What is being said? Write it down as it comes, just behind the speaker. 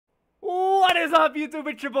is up, YouTube?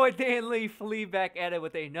 It's your boy DanLeeFlea back at it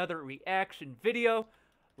with another reaction video.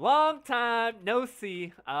 Long time no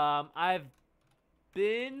see. I've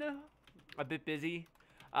been a bit busy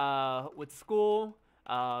with school.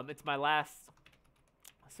 It's my last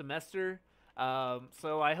semester,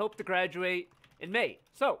 so I hope to graduate in May.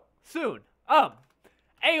 So soon.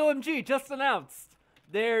 AOMG just announced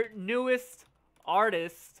their newest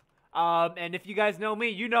artist. And if you guys know me,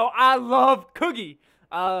 you know I love Coogie.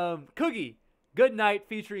 Coogie, Good Night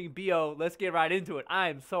featuring B.O. Let's get right into it. I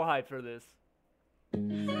am so hyped for this.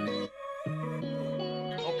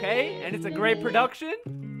 Okay, and it's a great production.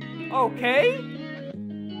 Okay.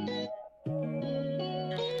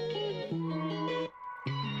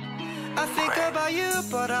 I think about you,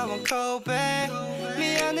 but I won't go back.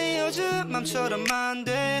 미안해 요즘 맘처럼 안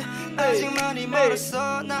돼. 아직 많이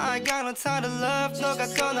멀었어. 나 I got no time to love. 너가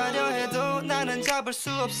떠나려 해도 나는 잡을 수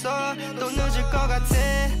없어. 또 늦을 것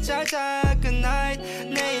같아. 잘 자, good night.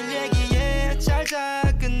 내일 얘기해. 잘 자,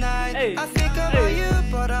 good night. I think about you,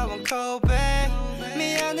 but I won't go back.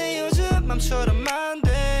 미안해 요즘 맘처럼 안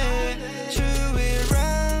돼. 주위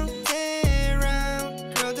round and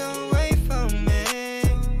round. Girl, don't wait for me.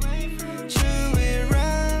 주위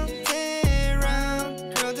round and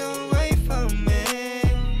round. Girl, don't wait for me.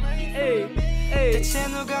 대체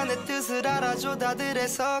누가 내 뜻을 알아줘. 다들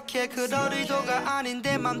해석해. 그럴 의도가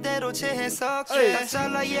아닌데 맘대로 재해석해. 나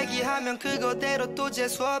잘라 얘기하면 그거대로 또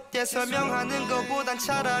재수없대. 설명하는 거보단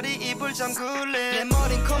차라리 입을 잠글래. 내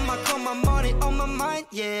머린 컴마 money on my mind.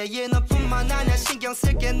 Yeah yeah 너뿐만 아냐 신경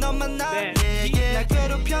쓸게 너만 나. Yeah yeah 날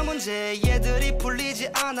괴롭혀 문제 얘들이 풀리지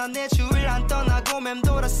않아. 내 주위를 안 떠나고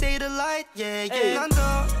맴돌아 say the light. Yeah yeah 난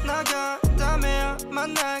더 나가다며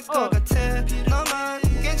만날 것 같아. 너만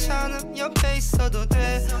괜찮음 옆에 있어도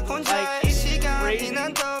돼. 혼자의 시간이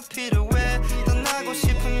난 더 필요해. 떠나고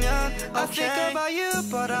싶으면 I think about you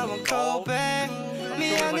but I won't go back.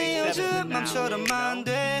 미안해 요즘 맘처럼 안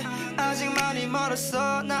돼. 아직 많이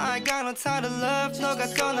멀었어. 나 I got no time to love. 너가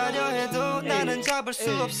떠나려 해도 나는 잡을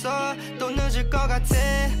수 없어. 또 늦을 것 같아.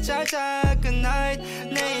 잘 자 good night.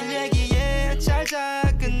 내일 얘기해. 잘 자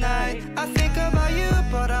good night. I think about you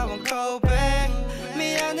but I won't go back.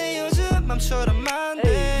 미안해 요즘 맘처럼 안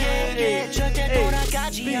돼. 절대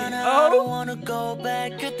돌아가지 않아. I don't wanna go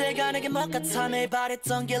back. 그때가 내게 뭐 같아. 매일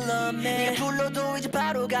바랬던 길로 네가 불러도 이제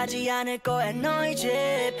바로 가지 않을 거야 너희 집.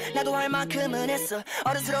 나도 할 만큼은 했어.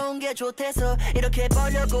 어른스러운 게 좋대서 이렇게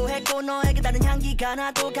벌려고 했고 너에게 다른 향기가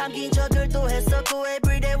나도 감긴 저들도 했었고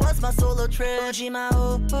Everyday was my solo trip. 오지마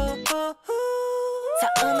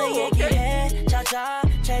다음에 얘기해. 자자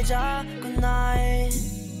잘자 good night.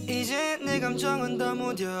 이제 내 감정은 더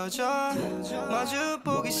무뎌져.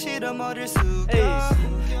 마주보기 싫어 머리를 숙여.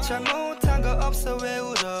 잘못한 거 없어 왜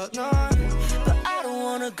울어 넌. But I don't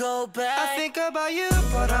wanna go back. I think about you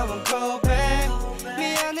but I won't go back.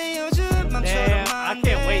 미안해 요즘 맘처럼 안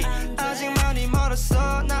돼. 아직 많이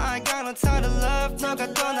멀었어. 나 I got no time to love.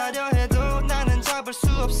 너가 떠나려 해도 나는 잡을 수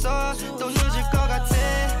없어. 또 늦을 것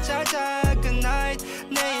같아. 잘 자 good night.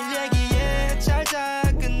 내일 얘기해. 잘 자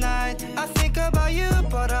good night. I think about you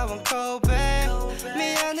but I won't go back.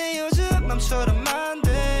 미안해 요즘 맘처럼 안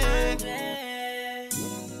돼.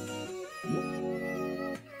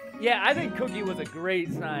 Yeah, I think Coogie was a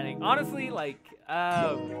great signing. Honestly, like,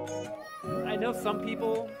 I know some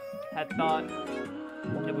people had thought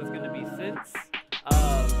it was gonna be Since,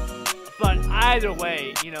 but either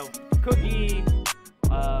way, you know, Coogie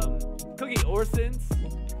or Since,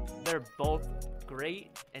 they're both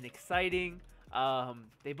great and exciting.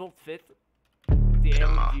 They both fit the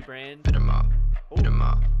AOMG brand. Bit 'em up.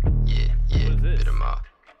 Yeah, yeah. What is this?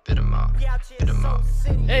 Bit 'em up.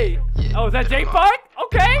 Hey, oh, is that Jake Park?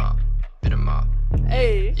 Okay. Bit 'em up.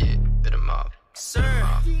 Hey. Yeah, bit 'em up. Sir.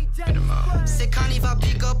 세카니바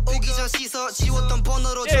픽업 오기 전 씻어. 지웠던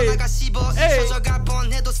번호로 전화가 씹어. 잊혀져갈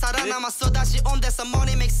뻔해도 살아남았어. 다시 온데서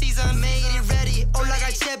money make season. 매일이 ready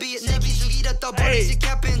올라갈 채비. 내 기죽이려 떠버리지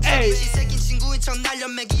캡인. 저기지 새낀 친구인 척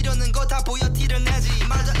날려매기려는 거 다 보여 티를 내지.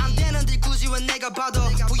 말도 안 되는 딜 굳이 왜 내가 봐도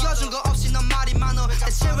보여준 거 없이 넌 말이 많어.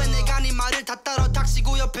 대체 왜 내가 네 말을 다 따로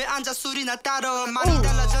닥치고 옆에 앉아 술이나 따로. 많이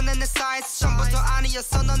달라졌네 내 사이즈. 처음부터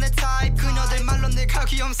아니었어 너 내 타입. 그녀들 말로 내가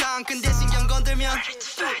귀염상. 근데 신경 건들면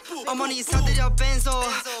어머니 사들여 벤소.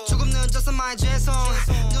 조금 늦어서 많이 죄송.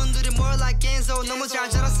 눈들이 more like Enzo. 너무 잘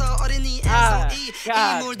자랐어 어린이 SOE.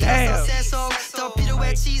 이물 들어서 세속. 더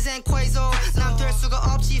필요해 cheese and queso. 난 될 수가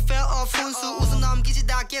없지 fail off 훈수. 웃음 넘기지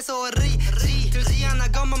다 계속 들지 않아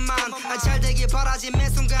것만만. 잘 되길 바라지 매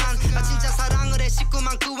순간. 진짜 사랑을 해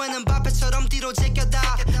 19만 그 외는 밥배처럼 뒤로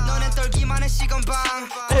제껴다. 너넨 떨기만 해 시건방.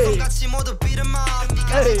 고성같이 모두 beat 'em up.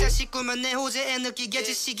 네가 진짜 식구면 내 호재에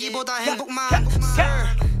느끼겠지 시기보다 행복만.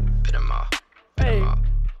 Bit 'em up.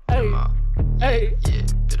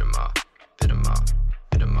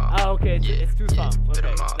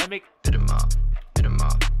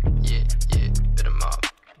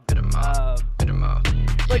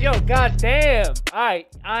 But yo, goddamn. Alright,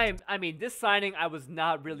 I mean, this signing I was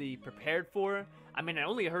not really prepared for. I mean, I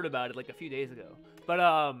only heard about it like a few days ago. But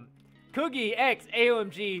Coogie X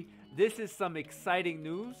AOMG, this is some exciting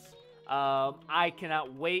news. I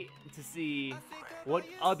cannot wait to see what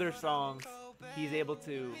other songs he's able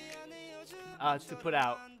to put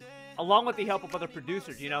out, along with the help of other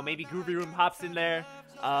producers. You know, maybe Groovy Room hops in there.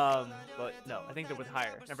 But no, I think they're with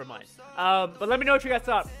Higher. Never mind. But let me know what you guys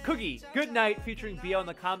thought. Coogie, Good Night, featuring BL in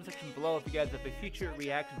the comment section below. If you guys have a future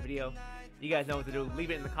reaction video, you guys know what to do.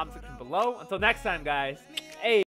 Leave it in the comment section below. Until next time, guys.